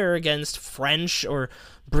player against French or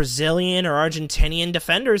Brazilian or Argentinian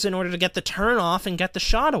defenders in order to get the turn off and get the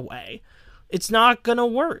shot away. It's not going to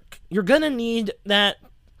work. You're going to need that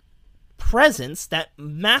presence, that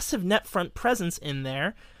massive net front presence in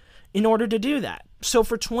there in order to do that. So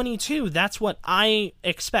for 22, that's what I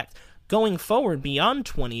expect. Going forward beyond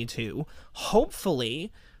 22,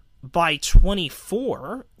 hopefully by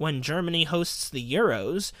 24, when Germany hosts the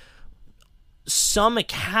Euros, some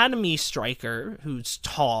academy striker who's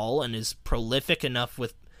tall and is prolific enough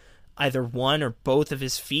with either one or both of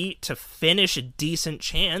his feet to finish a decent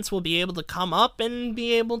chance will be able to come up and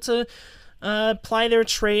be able to ply their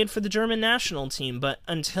trade for the German national team. But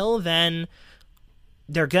until then,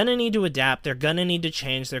 they're going to need to adapt, they're going to need to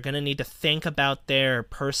change, they're going to need to think about their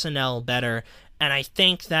personnel better. And I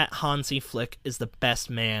think that Hansi Flick is the best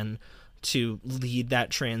man to lead that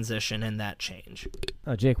transition and that change.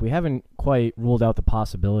 Jake, we haven't quite ruled out the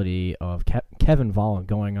possibility of Kevin Volland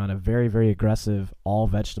going on a very, very aggressive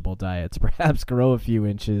all-vegetable diet to perhaps grow a few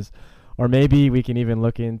inches. Or maybe we can even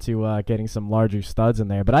look into getting some larger studs in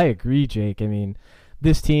there. But I agree, Jake. I mean,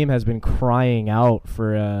 this team has been crying out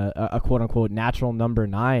for a quote-unquote natural number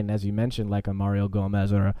 9, as you mentioned, like a Mario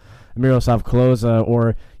Gomez or a Miroslav Klose,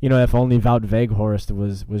 or, if only Wout Weghorst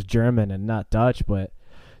was German and not Dutch. But,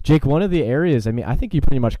 Jake, one of the areas, I think you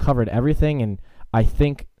pretty much covered everything, and I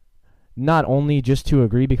think not only just to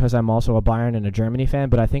agree because I'm also a Bayern and a Germany fan,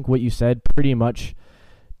 but I think what you said pretty much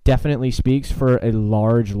definitely speaks for a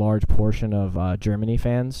large, large portion of Germany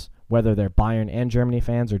fans, whether they're Bayern and Germany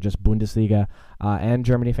fans or just Bundesliga and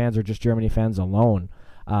Germany fans or just Germany fans alone.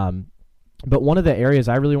 But one of the areas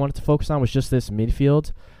I really wanted to focus on was just this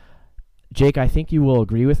midfield. Jake, I think you will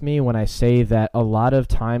agree with me when I say that a lot of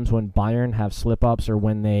times when Bayern have slip-ups or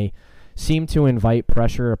when they seem to invite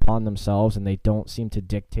pressure upon themselves and they don't seem to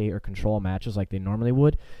dictate or control matches like they normally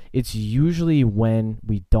would, it's usually when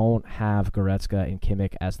we don't have Goretzka and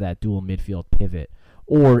Kimmich as that dual midfield pivot,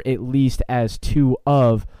 or at least as two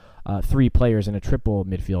of 3 players in a triple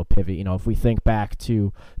midfield pivot. If we think back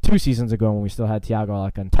to 2 seasons ago when we still had Thiago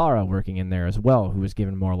Alcantara working in there as well, who was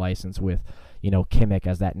given more license with, Kimmich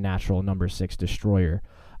as that natural number 6 destroyer.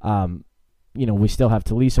 We still have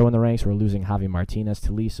Tolisso in the ranks. We're losing Javi Martinez.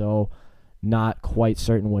 Tolisso, not quite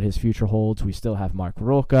certain what his future holds. We still have Mark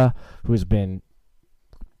Roca, who's been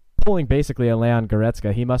pulling basically a Leon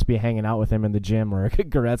Goretzka. He must be hanging out with him in the gym, or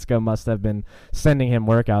Goretzka must have been sending him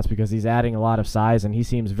workouts because he's adding a lot of size, and he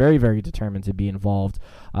seems very, very determined to be involved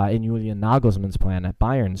in Julian Nagelsmann's plan at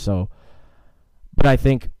Bayern. But I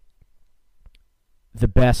think the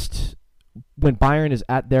best, when Bayern is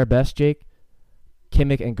at their best, Jake,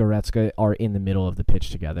 Kimmich and Goretzka are in the middle of the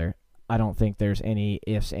pitch together. I don't think there's any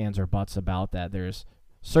ifs, ands, or buts about that. There's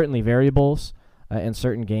certainly variables in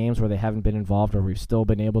certain games where they haven't been involved or we've still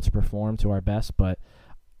been able to perform to our best, but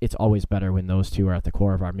it's always better when those two are at the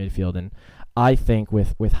core of our midfield. And I think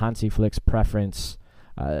with Hansi Flick's preference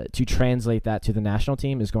to translate that to the national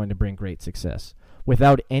team is going to bring great success.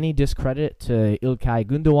 Without any discredit to İlkay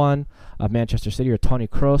Gündoğan of Manchester City or Toni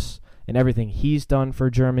Kroos and everything he's done for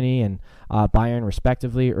Germany and Bayern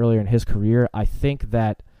respectively earlier in his career, I think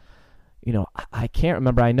that, I can't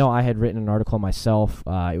remember. I know I had written an article myself.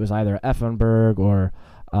 It was either Effenberg or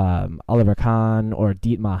Oliver Kahn or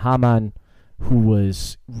Dietmar Hamann who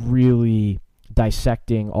was really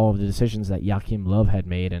dissecting all of the decisions that Joachim Löw had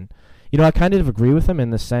made. And, I kind of agree with him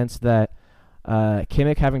in the sense that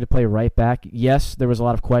Kimmich having to play right back, yes, there was a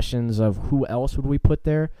lot of questions of who else would we put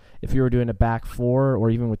there if you were doing a back four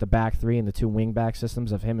or even with the back three and the two wing back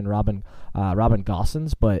systems of him and Robin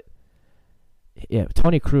Gosens. But yeah,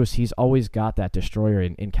 Toni Kroos, he's always got that destroyer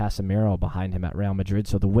in Casemiro behind him at Real Madrid.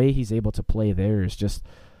 So the way he's able to play there is just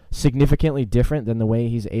significantly different than the way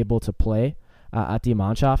he's able to play at Die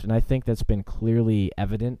Mannschaft. And I think that's been clearly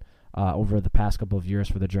evident over the past couple of years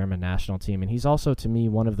for the German national team. And he's also, to me,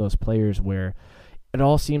 one of those players where it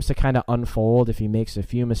all seems to kind of unfold if he makes a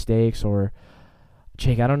few mistakes or,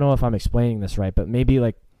 Jake, I don't know if I'm explaining this right, but maybe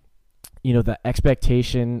the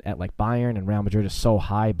expectation at Bayern and Real Madrid is so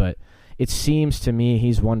high, but it seems to me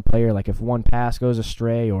he's one player, if one pass goes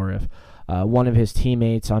astray or if one of his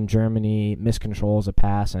teammates on Germany miscontrols a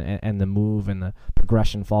pass and the move and the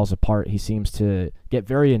progression falls apart, he seems to get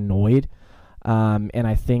very annoyed. And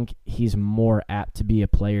I think he's more apt to be a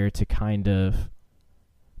player to kind of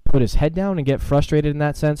put his head down and get frustrated in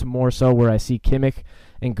that sense, more so where I see Kimmich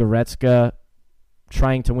and Goretzka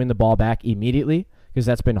trying to win the ball back immediately because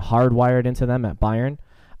that's been hardwired into them at Bayern.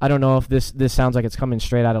 I don't know if this sounds like it's coming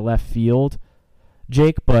straight out of left field,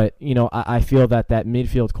 Jake, but, I feel that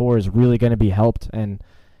midfield core is really going to be helped, and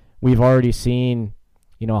we've already seen,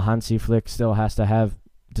 Hansi Flick still has to have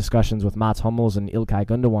discussions with Mats Hummels and İlkay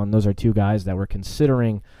Gündoğan. Those are two guys that were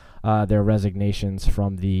considering their resignations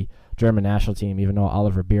from the German national team, even though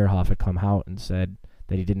Oliver Bierhoff had come out and said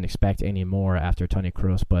that he didn't expect any more after Toni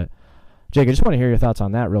Kroos. But, Jake, I just want to hear your thoughts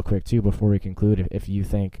on that real quick, too, before we conclude, if you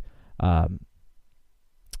think,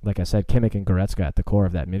 like I said, Kimmich and Goretzka at the core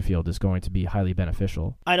of that midfield is going to be highly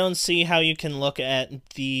beneficial. I don't see how you can look at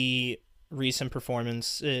the recent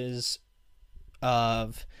performances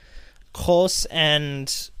of Kroos and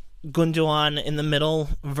Gündoğan in the middle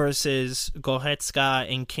versus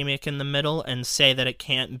Goretzka and Kimmich in the middle and say that it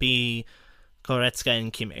can't be Goretzka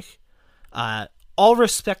and Kimmich. All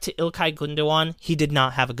respect to İlkay Gündoğan, he did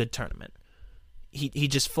not have a good tournament. He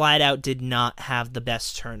just flat out did not have the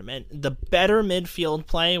best tournament. The better midfield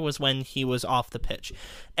play was when he was off the pitch.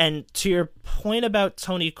 And to your point about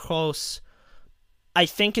Toni Kroos, I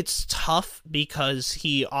think it's tough because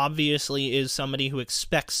he obviously is somebody who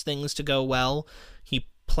expects things to go well. He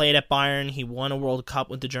played at Bayern. He won a World Cup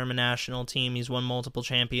with the German national team. He's won multiple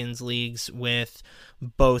Champions Leagues with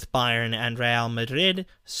both Bayern and Real Madrid.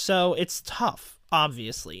 So it's tough,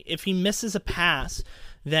 obviously. If he misses a pass,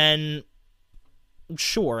 then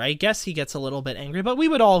sure, I guess he gets a little bit angry, but we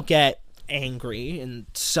would all get angry in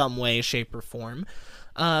some way, shape, or form.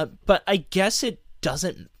 But I guess it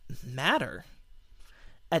doesn't matter.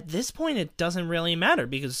 At this point, it doesn't really matter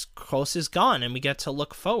because Kroos is gone and we get to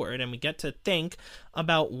look forward and we get to think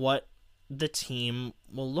about what the team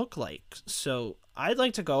will look like. So I'd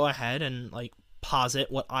like to go ahead and posit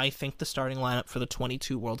what I think the starting lineup for the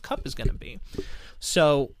 22 World Cup is going to be.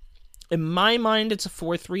 So in my mind, it's a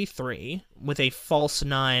 4-3-3 with a false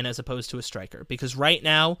 9 as opposed to a striker. Because right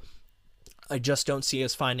now, I just don't see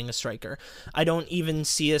us finding a striker. I don't even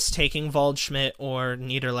see us taking Waldschmidt or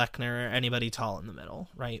Niederlechner or anybody tall in the middle,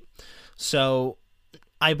 right? So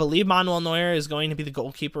I believe Manuel Neuer is going to be the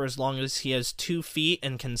goalkeeper as long as he has 2 feet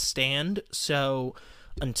and can stand. So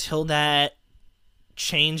until that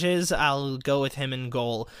changes, I'll go with him in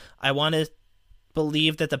goal. I want to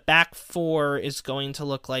believe that the back 4 is going to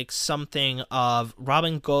look like something of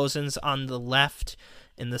Robin Gosens on the left.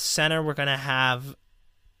 In the center, we're going to have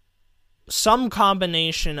some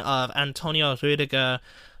combination of Antonio Rüdiger,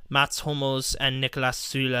 Mats Hummels, and Niklas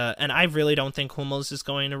Süle. And I really don't think Hummels is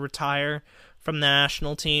going to retire from the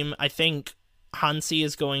national team. I think Hansi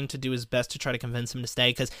is going to do his best to try to convince him to stay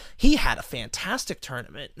because he had a fantastic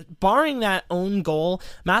tournament. Barring that own goal,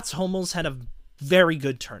 Mats Hummels had a very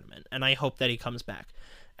good tournament, and I hope that he comes back.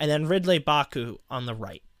 And then Ridley Baku on the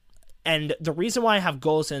right. And the reason why I have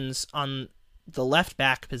Gosens on the left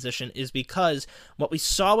back position is because what we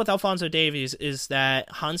saw with Alphonso Davies is that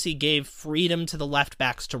Hansi gave freedom to the left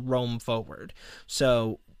backs to roam forward.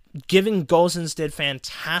 So given Gosens did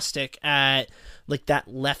fantastic at like that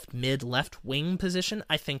left mid, left wing position,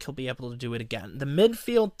 I think he'll be able to do it again. The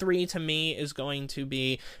midfield three to me is going to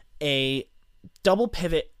be a double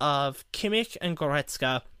pivot of Kimmich and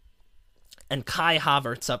Goretzka and Kai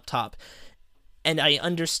Havertz up top. And I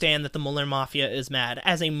understand that the Muller Mafia is mad.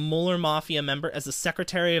 As a Muller Mafia member, as the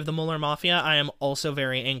secretary of the Muller Mafia, I am also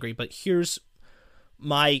very angry. But here's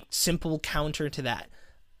my simple counter to that.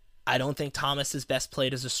 I don't think Thomas is best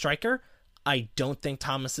played as a striker. I don't think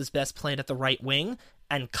Thomas is best played at the right wing.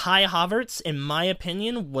 And Kai Havertz, in my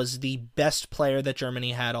opinion, was the best player that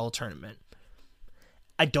Germany had all tournament.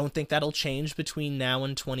 I don't think that'll change between now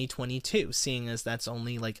and 2022, seeing as that's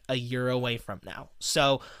only like a year away from now.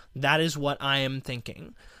 So that is what I am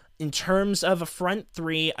thinking. In terms of a front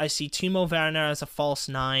three, I see Timo Werner as a false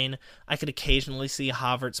nine. I could occasionally see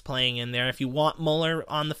Havertz playing in there. If you want Muller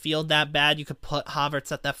on the field that bad, you could put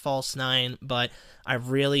Havertz at that false nine, but I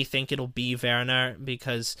really think it'll be Werner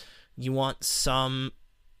because you want some...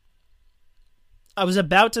 I was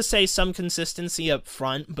about to say some consistency up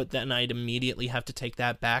front, but then I'd immediately have to take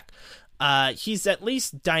that back. He's at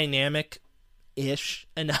least dynamic-ish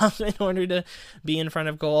enough in order to be in front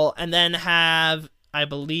of goal. And then have, I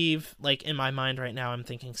believe, like in my mind right now, I'm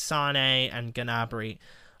thinking Sane and Gnabry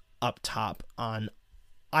up top on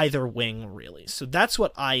either wing, really. So that's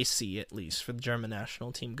what I see, at least, for the German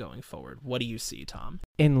national team going forward. What do you see, Tom?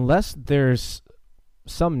 Unless there's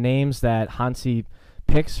some names that Hansi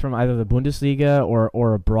picks from either the Bundesliga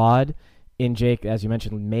or abroad in Jake, as you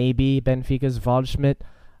mentioned, maybe Benfica's Waldschmidt.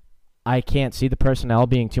 I can't see the personnel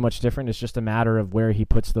being too much different. It's just a matter of where he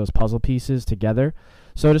puts those puzzle pieces together,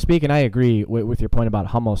 so to speak. And I agree with your point about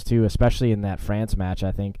Hummels too, especially in that France match.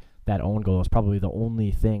 I think that own goal is probably the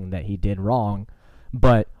only thing that he did wrong.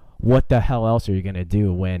 But what the hell else are you going to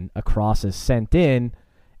do when a cross is sent in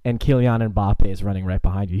and Kylian Mbappe is running right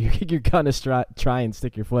behind you? You're going to try and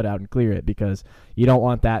stick your foot out and clear it because you don't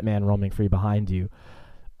want that man roaming free behind you.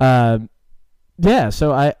 So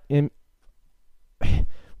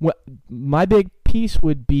my big piece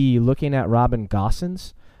would be looking at Robin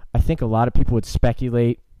Gosens. I think a lot of people would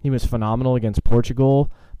speculate he was phenomenal against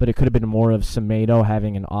Portugal, but it could have been more of Semedo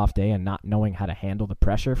having an off day and not knowing how to handle the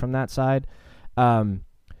pressure from that side.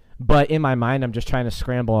 But in my mind, I'm just trying to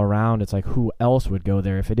scramble around. It's like, who else would go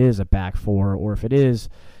there if it is a back four, or if it is,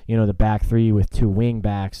 the back three with two wing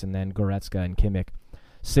backs and then Goretzka and Kimmich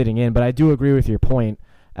sitting in. But I do agree with your point,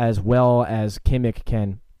 as well as Kimmich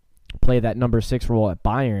can play that number 6 role at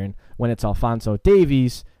Bayern when it's Alphonso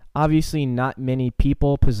Davies. Obviously, not many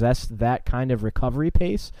people possess that kind of recovery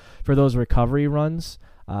pace for those recovery runs.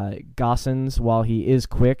 Gosens, while he is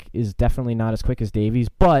quick, is definitely not as quick as Davies.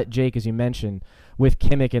 But, Jake, as you mentioned, with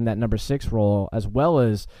Kimmich in that number 6 role, as well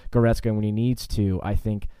as Goretzka when he needs to, I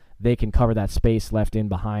think they can cover that space left in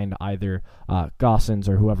behind either Gosens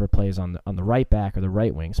or whoever plays on the right back or the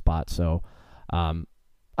right wing spot. So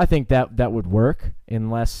I think that would work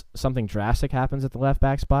unless something drastic happens at the left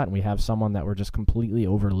back spot and we have someone that we're just completely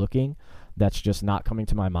overlooking that's just not coming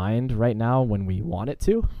to my mind right now when we want it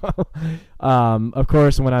to. Of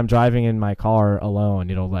course, when I'm driving in my car alone,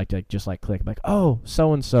 it'll just click like, oh,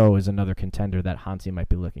 so-and-so is another contender that Hansi might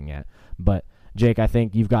be looking at. But Jake, I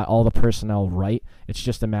think you've got all the personnel right. It's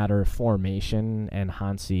just a matter of formation and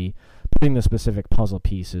Hansi putting the specific puzzle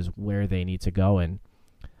pieces where they need to go. And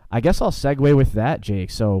I guess I'll segue with that,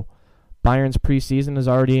 Jake. So Bayern's preseason is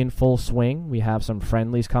already in full swing. We have some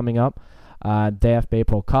friendlies coming up. DFB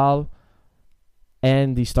Pokal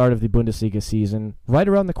and the start of the Bundesliga season right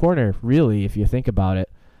around the corner, really, if you think about it.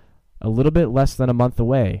 A little bit less than a month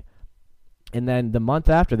away. And then the month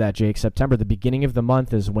after that, Jake, September, the beginning of the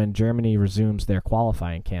month is when Germany resumes their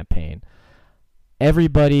qualifying campaign.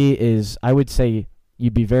 Everybody is, I would say,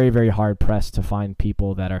 you'd be very, very hard-pressed to find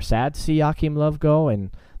people that are sad to see Joachim Löw go,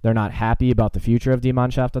 and they're not happy about the future of Die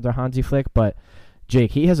Mannschaft under Hansi Flick. But,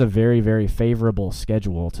 Jake, he has a very, very favorable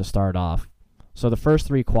schedule to start off. So the first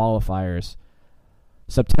 3 qualifiers,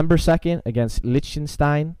 September 2nd against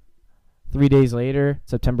Liechtenstein. 3 days later,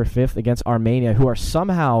 September 5th against Armenia, who are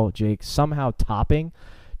somehow topping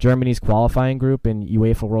Germany's qualifying group in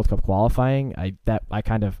UEFA World Cup qualifying. I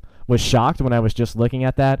kind of was shocked when I was just looking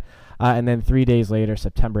at that. And then 3 days later,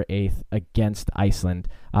 September 8th against Iceland.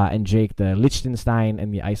 And Jake, the Liechtenstein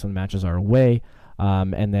and the Iceland matches are away.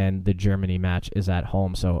 And then the Germany match is at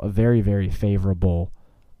home. So a very, very favorable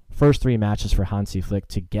first 3 matches for Hansi Flick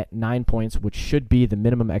to get 9 points, which should be the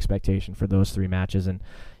minimum expectation for those 3 matches. And,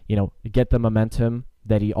 get the momentum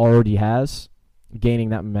that he already has, gaining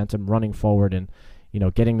that momentum, running forward, and,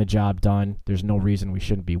 getting the job done. There's no reason we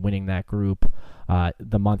shouldn't be winning that group.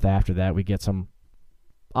 The month after that, we get some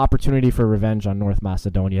opportunity for revenge on North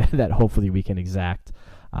Macedonia that hopefully we can exact.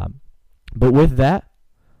 But with that,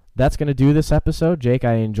 that's going to do this episode. Jake,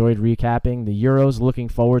 I enjoyed recapping the Euros, looking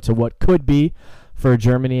forward to what could be for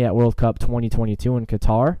Germany at World Cup 2022 in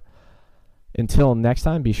Qatar. Until next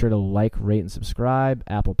time, be sure to like, rate, and subscribe.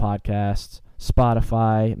 Apple Podcasts,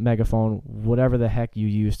 Spotify, Megaphone, whatever the heck you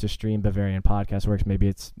use to stream Bavarian Podcast Works. Maybe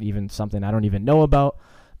it's even something I don't even know about.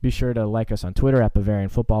 Be sure to like us on Twitter at Bavarian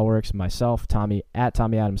Football Works. Myself, Tommy at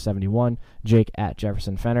TommyAdams71, Jake at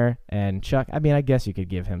Jefferson Fenner, and Chuck, I mean, I guess you could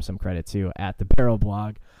give him some credit too, at the Barrel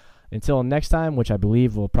Blog. Until next time, which I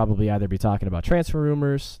believe we'll probably either be talking about transfer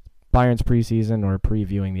rumors, Bayern's preseason, or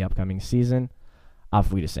previewing the upcoming season,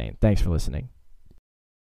 auf Wiedersehen. Thanks for listening.